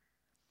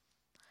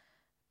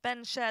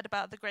 Ben shared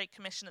about the Great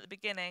Commission at the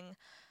beginning,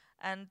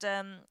 and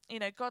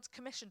God's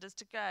commissioned us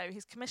to go.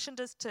 He's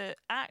commissioned us to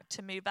act,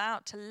 to move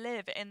out, to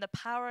live in the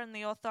power and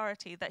the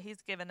authority that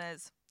he's given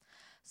us.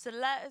 So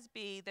let us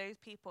be those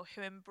people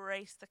who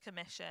embrace the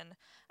commission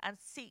and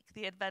seek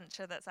the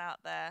adventure that's out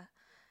there.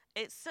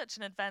 It's such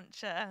an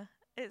adventure.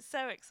 It's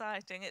so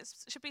exciting. It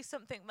should be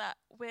something that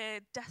we're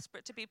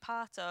desperate to be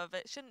part of.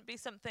 It shouldn't be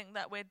something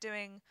that we're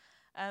doing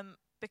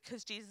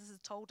because Jesus has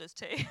told us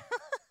to.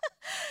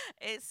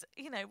 It's,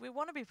 we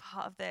want to be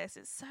part of this.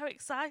 It's so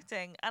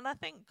exciting. And I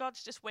think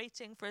God's just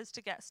waiting for us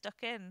to get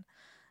stuck in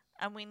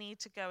and we need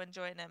to go and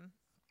join him.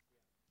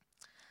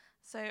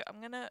 So I'm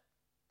going to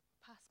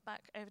pass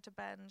back over to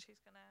Ben.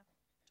 She's going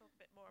to talk a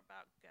bit more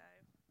about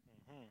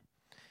Go. Mm-hmm.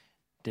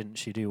 Didn't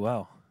she do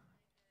well?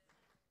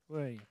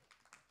 Wait.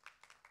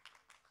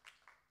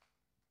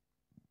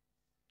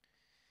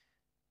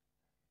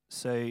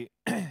 So,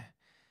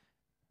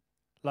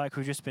 like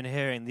we've just been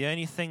hearing, the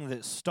only thing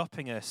that's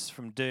stopping us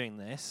from doing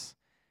this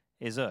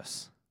is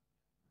us.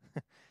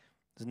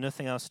 There's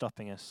nothing else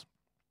stopping us.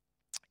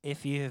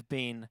 If you have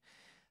been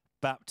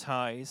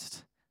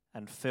baptized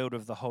and filled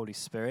with the Holy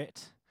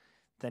Spirit,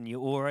 then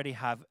you already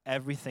have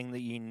everything that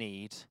you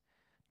need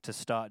to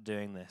start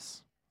doing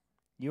this.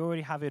 You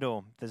already have it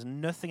all. There's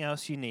nothing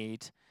else you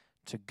need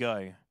to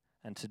go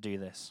and to do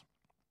this.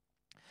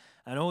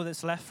 And all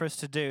that's left for us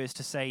to do is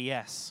to say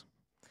yes.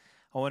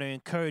 I want to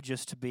encourage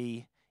us to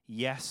be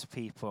yes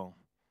people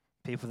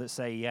that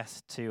say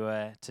yes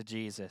to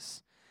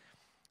Jesus.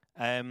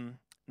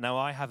 Now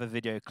I have a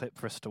video clip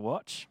for us to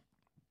watch,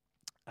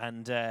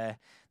 and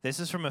this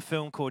is from a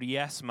film called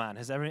Yes Man.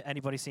 Has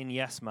anybody seen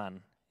Yes Man?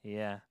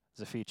 Yeah,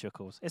 there's a few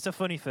chuckles. It's a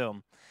funny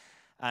film,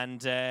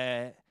 and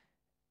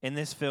in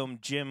this film,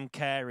 Jim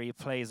Carrey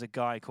plays a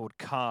guy called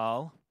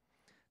Carl.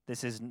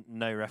 This is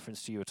no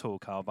reference to you at all,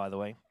 Carl, by the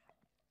way.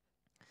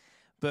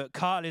 But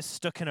Carl is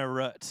stuck in a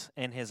rut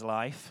in his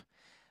life,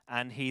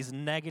 and he's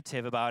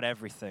negative about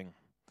everything.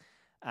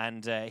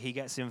 And he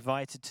gets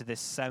invited to this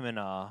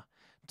seminar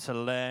to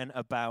learn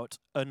about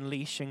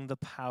unleashing the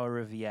power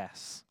of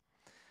yes.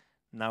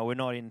 Now, we're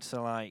not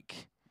into,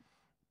 like,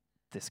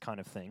 this kind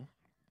of thing.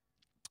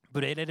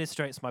 But it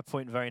illustrates my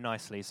point very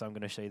nicely, so I'm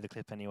going to show you the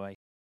clip anyway.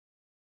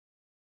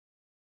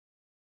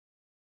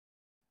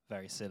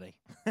 Very silly.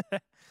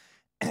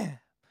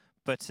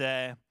 But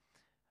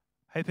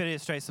hope it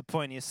illustrates the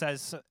point. He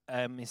says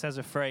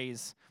a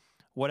phrase,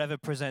 whatever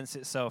presents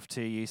itself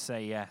to you,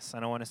 say yes.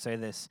 And I want to say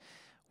this,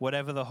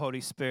 whatever the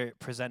Holy Spirit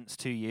presents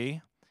to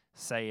you,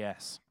 say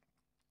yes.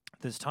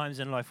 There's times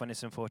in life when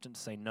it's important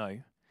to say no,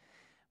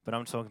 but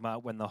I'm talking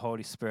about when the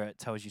Holy Spirit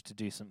tells you to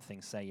do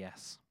something, say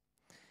yes.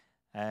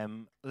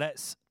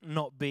 Let's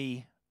not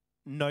be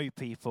no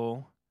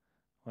people.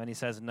 When he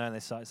says no, they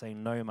start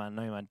saying no man,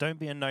 no man. Don't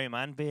be a no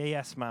man, be a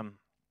yes man.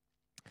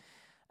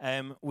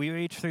 We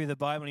read through the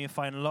Bible and you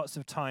find lots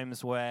of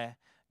times where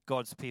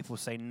God's people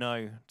say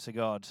no to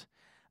God,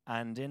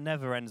 and it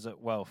never ends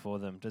up well for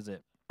them, does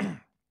it?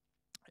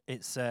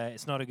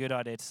 It's not a good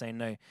idea to say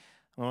no.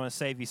 I want to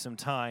save you some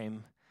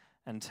time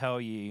and tell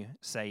you,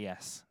 say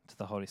yes to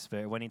the Holy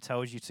Spirit. When he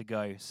tells you to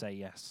go, say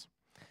yes.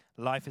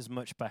 Life is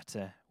much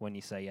better when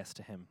you say yes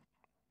to him.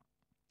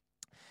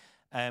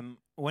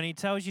 When he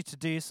tells you to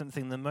do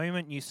something, the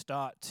moment you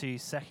start to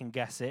second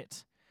guess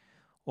it,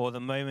 or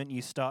the moment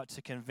you start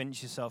to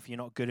convince yourself you're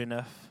not good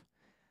enough,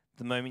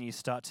 the moment you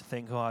start to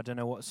think, oh, I don't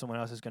know what someone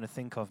else is going to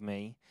think of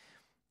me,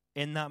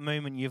 in that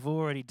moment you've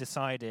already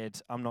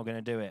decided, I'm not going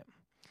to do it.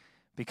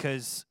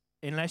 Because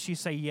unless you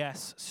say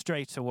yes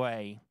straight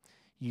away,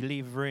 you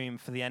leave room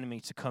for the enemy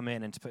to come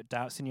in and to put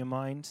doubts in your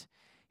mind.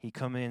 He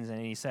comes in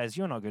and he says,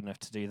 you're not good enough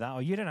to do that,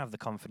 or you don't have the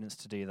confidence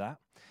to do that.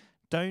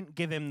 Don't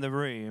give him the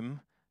room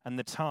and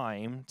the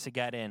time to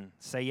get in.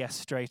 Say yes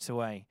straight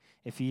away.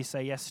 If you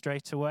say yes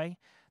straight away,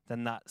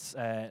 then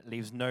that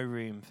leaves no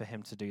room for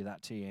him to do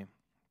that to you.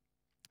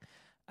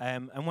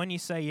 And when you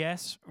say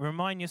yes,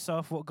 remind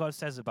yourself what God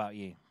says about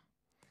you.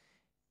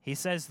 He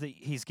says that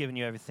he's given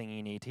you everything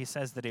you need. He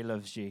says that he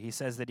loves you. He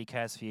says that he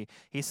cares for you.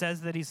 He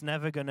says that he's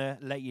never going to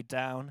let you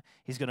down.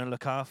 He's going to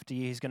look after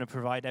you. He's going to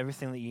provide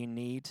everything that you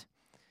need.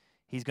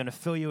 He's going to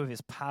fill you with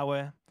his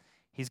power.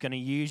 He's going to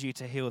use you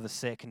to heal the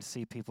sick and to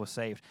see people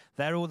saved.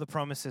 They're all the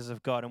promises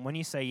of God. And when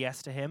you say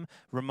yes to him,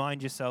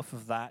 remind yourself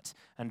of that.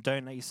 And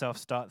don't let yourself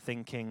start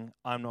thinking,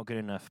 I'm not good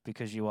enough,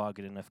 because you are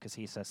good enough, because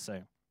he says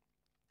so.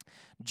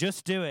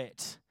 Just do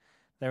it.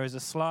 There is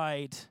a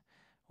slide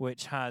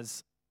which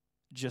has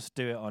just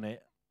do it on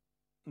it.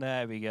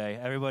 There we go.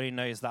 Everybody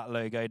knows that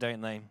logo,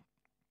 don't they?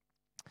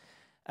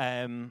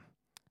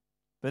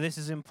 But this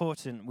is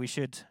important. We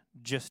should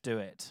just do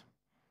it.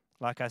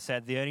 Like I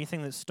said, the only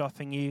thing that's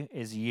stopping you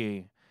is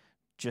you.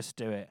 Just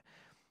do it.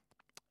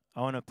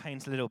 I want to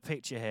paint a little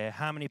picture here.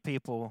 How many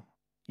people,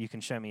 you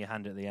can show me your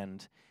hand at the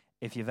end,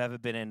 if you've ever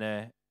been in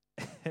a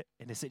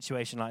in a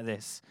situation like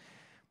this,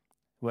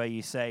 where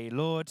you say,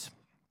 Lord,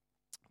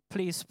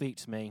 please speak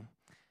to me.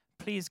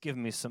 Please give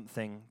me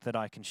something that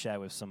I can share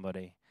with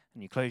somebody.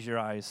 And you close your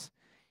eyes,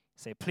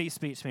 say, please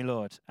speak to me,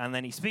 Lord. And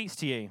then he speaks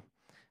to you,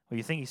 or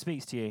you think he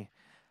speaks to you.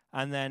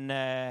 And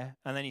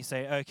then you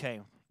say,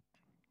 okay,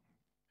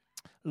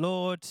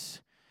 Lord,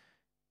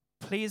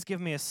 please give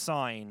me a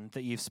sign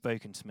that you've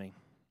spoken to me.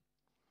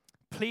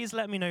 Please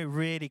let me know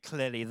really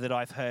clearly that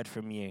I've heard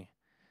from you.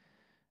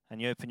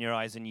 And you open your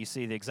eyes and you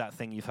see the exact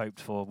thing you've hoped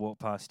for walk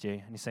past you.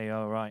 And you say,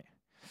 all right.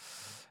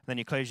 Then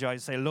you close your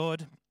eyes and say,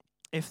 Lord,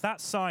 if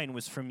that sign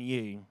was from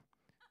you,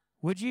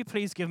 would you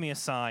please give me a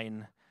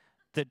sign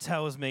that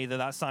tells me that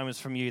that sign was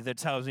from you, that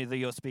tells me that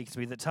you're speaking to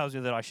me, that tells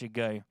me that I should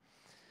go?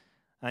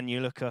 And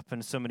you look up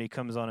and somebody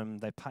comes on and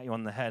they pat you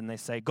on the head and they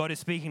say, God is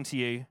speaking to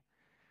you.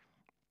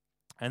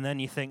 And then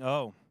you think,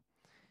 oh,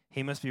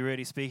 he must be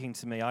really speaking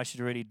to me. I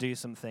should really do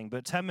something.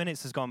 But 10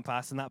 minutes has gone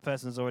past and that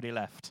person's already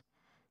left.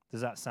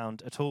 Does that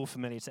sound at all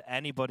familiar to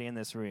anybody in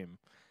this room?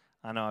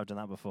 I know I've done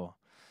that before.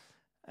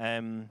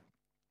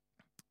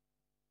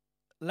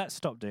 Let's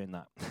stop doing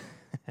that.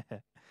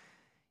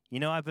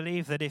 I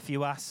believe that if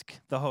you ask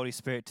the Holy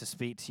Spirit to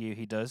speak to you,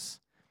 he does,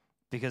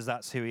 because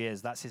that's who he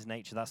is. That's his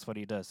nature. That's what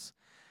he does.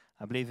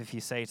 I believe if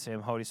you say to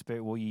him, Holy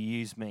Spirit, will you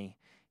use me?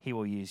 He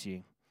will use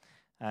you.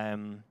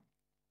 There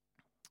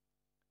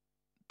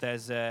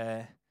was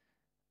a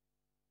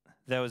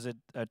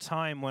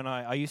time when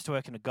I used to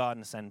work in a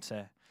garden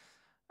centre,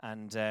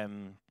 and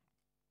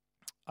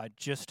I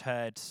just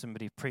heard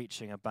somebody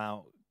preaching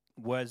about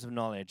words of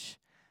knowledge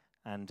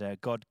and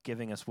God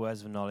giving us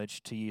words of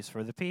knowledge to use for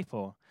other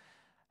people.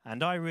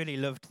 And I really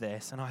loved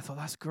this, and I thought,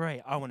 that's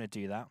great, I want to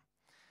do that.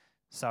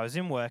 So I was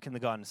in work in the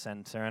garden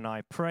centre, and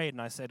I prayed,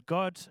 and I said,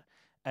 God,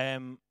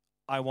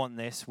 I want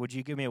this. Would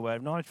you give me a word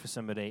of knowledge for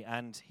somebody?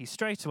 And he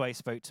straight away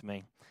spoke to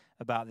me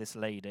about this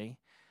lady,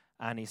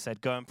 and he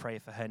said, go and pray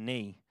for her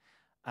knee.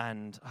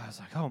 And I was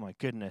like, oh my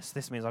goodness,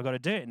 this means I've got to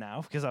do it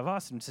now, because I've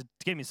asked him to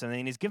give me something,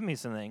 and he's given me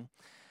something.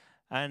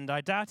 And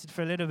I doubted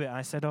for a little bit.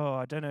 I said,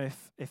 I don't know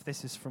if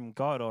this is from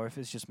God or if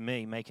it's just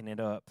me making it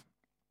up.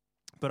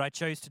 But I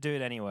chose to do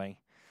it anyway.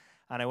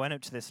 And I went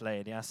up to this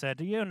lady. I said,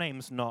 your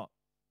name's not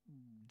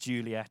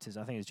Juliet,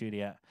 I think it's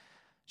Juliet.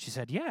 She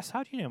said, yes,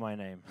 how do you know my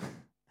name?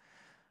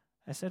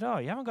 I said,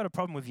 you haven't got a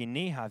problem with your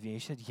knee, have you?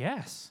 She said,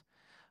 yes.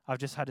 I've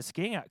just had a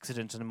skiing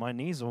accident and my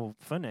knee's all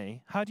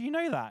funny. How do you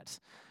know that?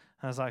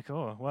 I was like,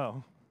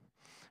 well,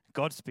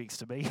 God speaks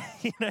to me.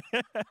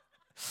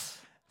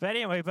 But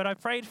anyway, I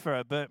prayed for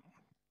her. But,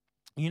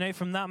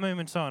 from that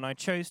moment on, I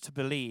chose to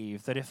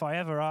believe that if I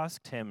ever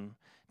asked him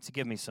to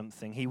give me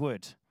something, he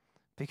would.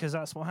 Because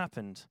that's what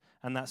happened,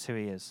 and that's who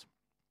he is.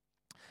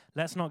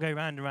 Let's not go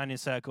round and round in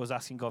circles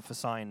asking God for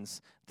signs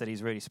that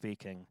he's really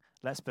speaking.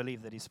 Let's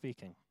believe that he's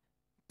speaking.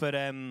 But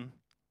I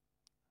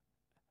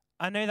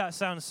know that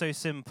sounds so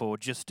simple,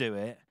 just do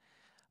it.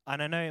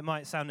 And I know it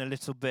might sound a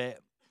little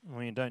bit,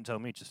 don't tell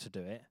me just to do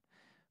it.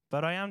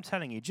 But I am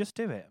telling you, just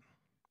do it.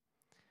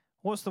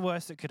 What's the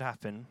worst that could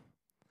happen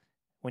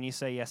when you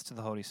say yes to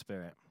the Holy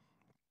Spirit?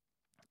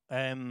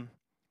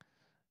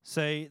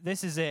 So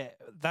this is it.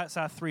 That's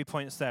our 3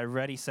 points there.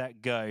 Ready,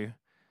 set, go.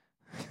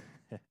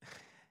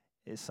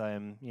 It's, how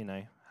do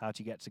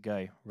you get to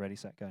go? Ready,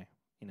 set, go.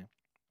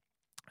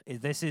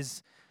 This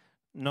is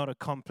not a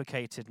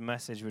complicated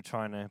message we're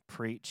trying to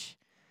preach.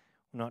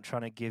 We're not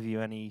trying to give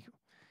you any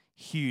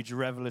huge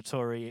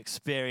revelatory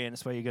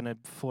experience where you're going to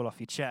fall off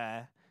your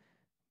chair.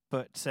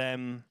 But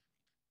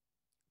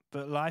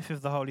life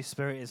with the Holy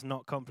Spirit is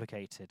not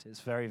complicated. It's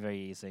very, very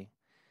easy.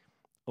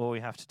 All we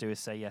have to do is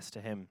say yes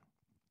to him.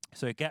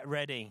 So get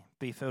ready,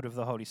 be filled with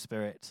the Holy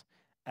Spirit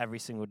every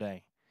single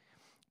day.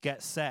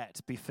 Get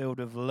set, be filled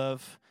with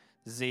love,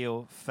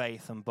 zeal,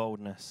 faith, and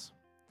boldness.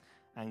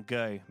 And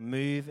go,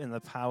 move in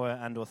the power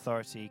and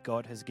authority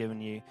God has given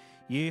you.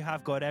 You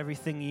have got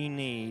everything you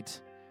need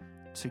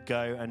to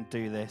go and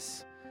do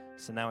this.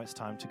 So now it's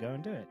time to go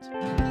and do it.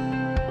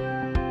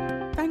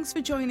 Thanks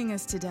for joining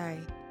us today.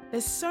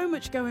 There's so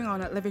much going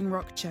on at Living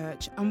Rock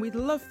Church, and we'd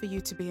love for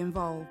you to be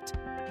involved.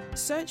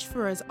 Search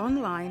for us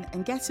online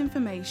and get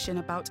information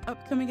about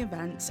upcoming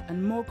events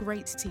and more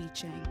great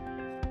teaching.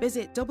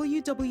 Visit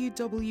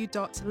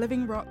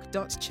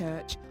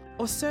www.livingrock.church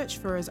or search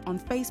for us on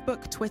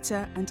Facebook,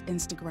 Twitter, and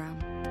Instagram.